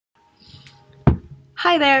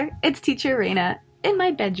Hi there, it's Teacher Reyna in my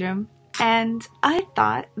bedroom, and I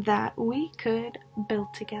thought that we could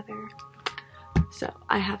build together. So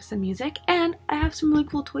I have some music and I have some really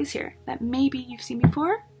cool toys here that maybe you've seen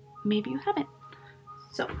before, maybe you haven't.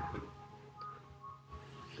 So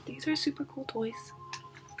these are super cool toys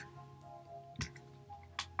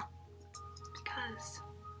because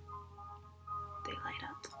they light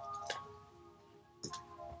up.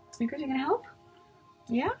 Sneakers are gonna help?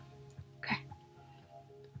 Yeah? Okay.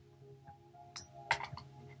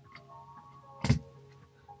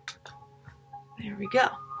 There we go.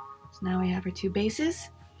 So now we have our two bases.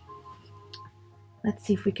 Let's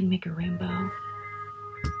see if we can make a rainbow.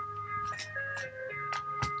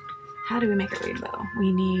 How do we make a rainbow?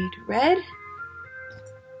 We need red,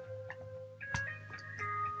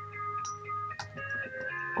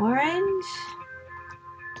 orange,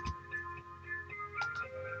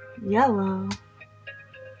 yellow.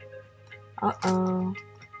 Uh-oh.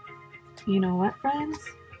 You know what, friends?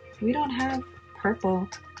 We don't have purple.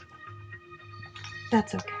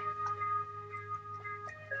 That's okay.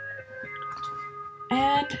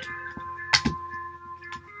 And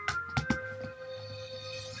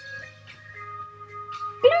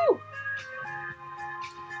blue.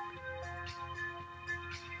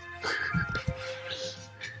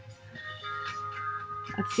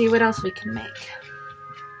 Let's see what else we can make.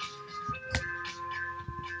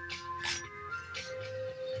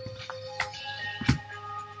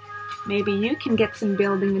 Maybe you can get some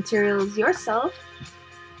building materials yourself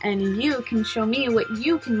and you can show me what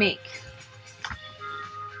you can make.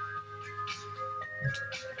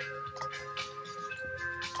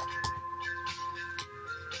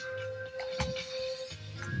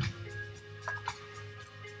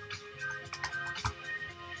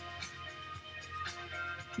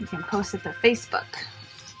 You can post it to Facebook,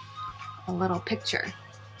 a little picture.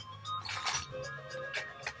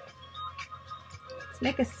 Let's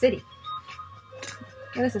make a city.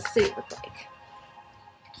 What does a city look like?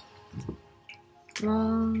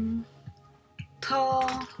 Long,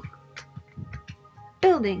 tall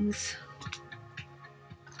buildings.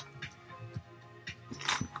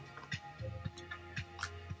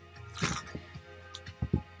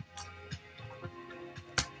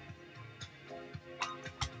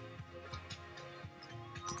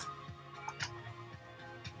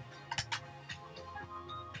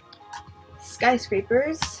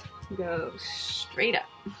 Skyscrapers go straight up.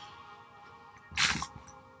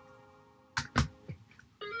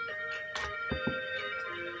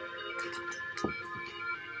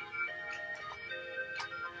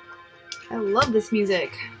 I love this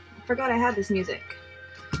music. I forgot I had this music.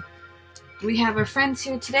 We have our friends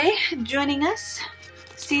here today joining us,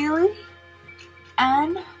 Sealy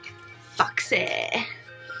and Foxy.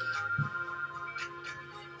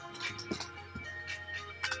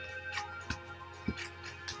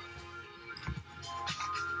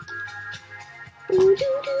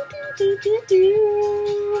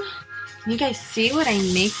 Can you guys see what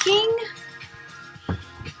I'm making?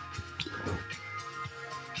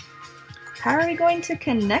 How are we going to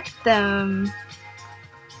connect them?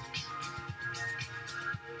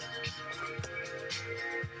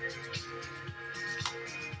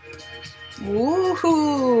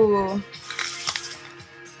 Woohoo!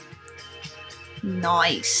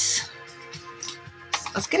 Nice.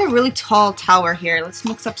 Let's get a really tall tower here. Let's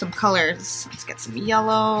mix up some colors. Let's get some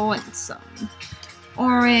yellow and some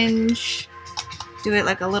orange. Do it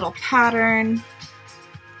like a little pattern.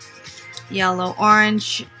 Yellow,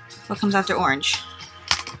 orange. What comes after orange?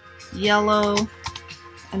 Yellow.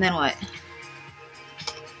 And then what?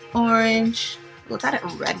 Orange. Let's add a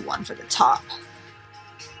red one for the top.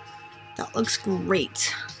 That looks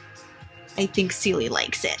great. I think Sealy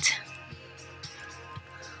likes it.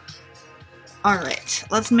 Alright,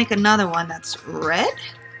 let's make another one that's red.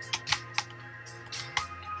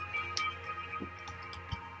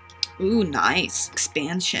 Ooh, nice.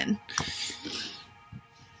 Expansion.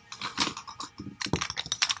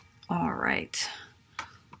 Alright.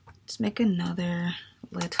 Let's make another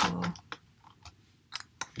little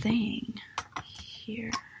thing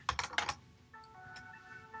here.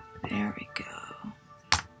 There we go.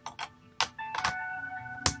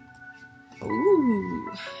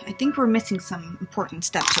 Ooh, I think we're missing some important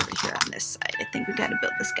steps over here on this side. I think we gotta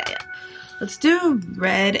build this guy up. Let's do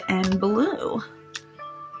red and blue.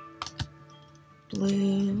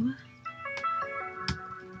 Blue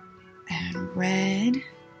and red.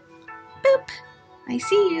 Boop, I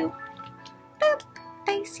see you. Boop,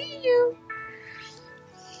 I see you.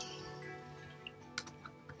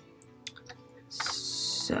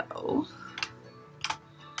 So,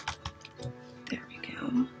 there we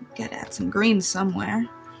go. Gotta add some green somewhere.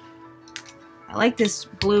 I like this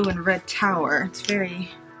blue and red tower. It's very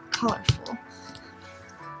colorful.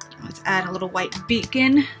 Let's add a little white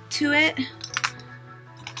beacon to it.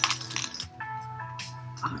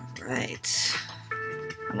 Alright.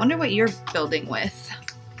 I wonder what you're building with.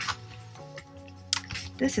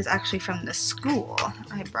 This is actually from the school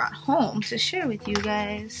I brought home to share with you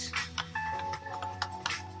guys.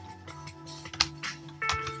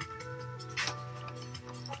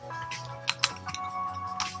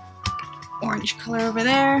 Orange color over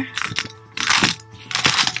there.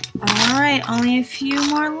 Alright, only a few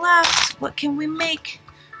more left. What can we make?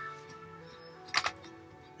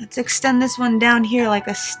 Let's extend this one down here like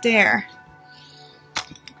a stair.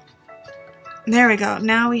 There we go.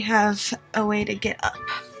 Now we have a way to get up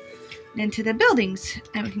into the buildings.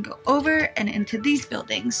 And we can go over and into these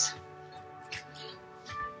buildings.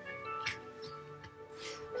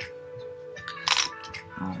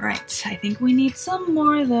 Alright, I think we need some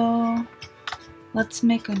more though. Let's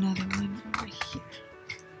make another one over here.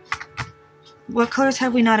 What colors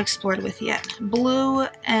have we not explored with yet? Blue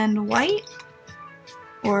and white?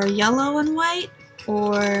 Or yellow and white?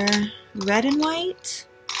 Or red and white?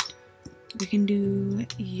 We can do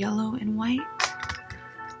yellow and white.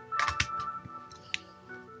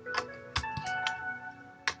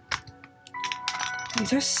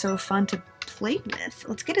 These are so fun to play with.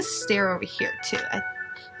 Let's get a stair over here too.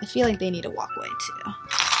 I feel like they need a walkway too.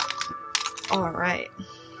 Alright.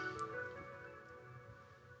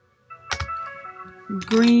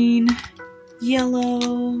 Green,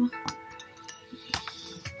 yellow,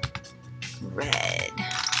 red.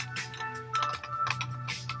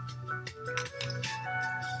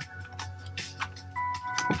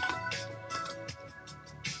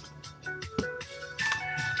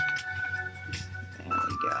 There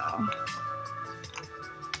we go.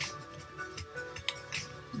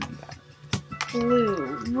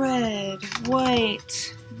 Blue, red,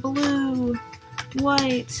 white, blue,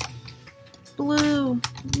 white, blue,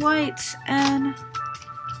 white, and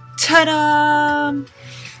ta-da!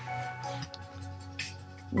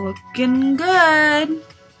 Looking good.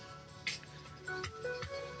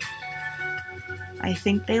 I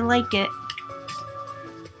think they like it.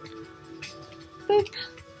 Boop.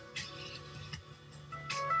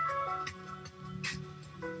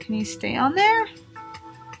 Can you stay on there?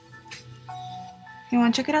 You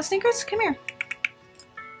want to check it out, Sneakers? Come here.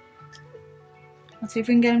 Let's see if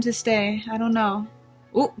we can get him to stay. I don't know.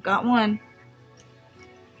 Oh, got one.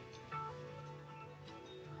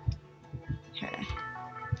 Okay.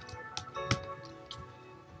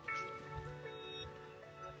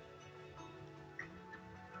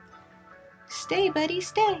 Stay, buddy,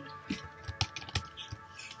 stay.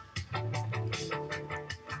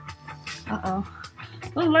 Uh-oh.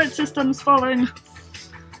 The light system's falling.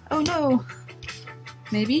 Oh no.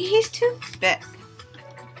 Maybe he's too big.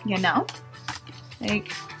 You know?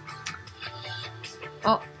 Like,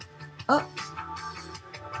 oh, oh.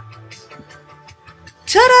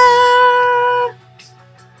 Ta-da!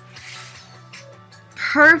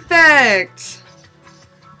 Perfect!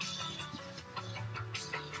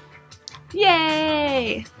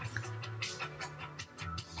 Yay!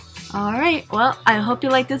 Alright, well, I hope you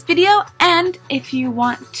liked this video, and if you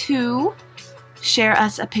want to share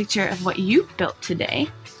us a picture of what you built today,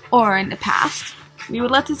 or in the past, we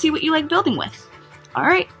would love to see what you like building with.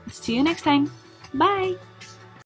 Alright, see you next time. Bye!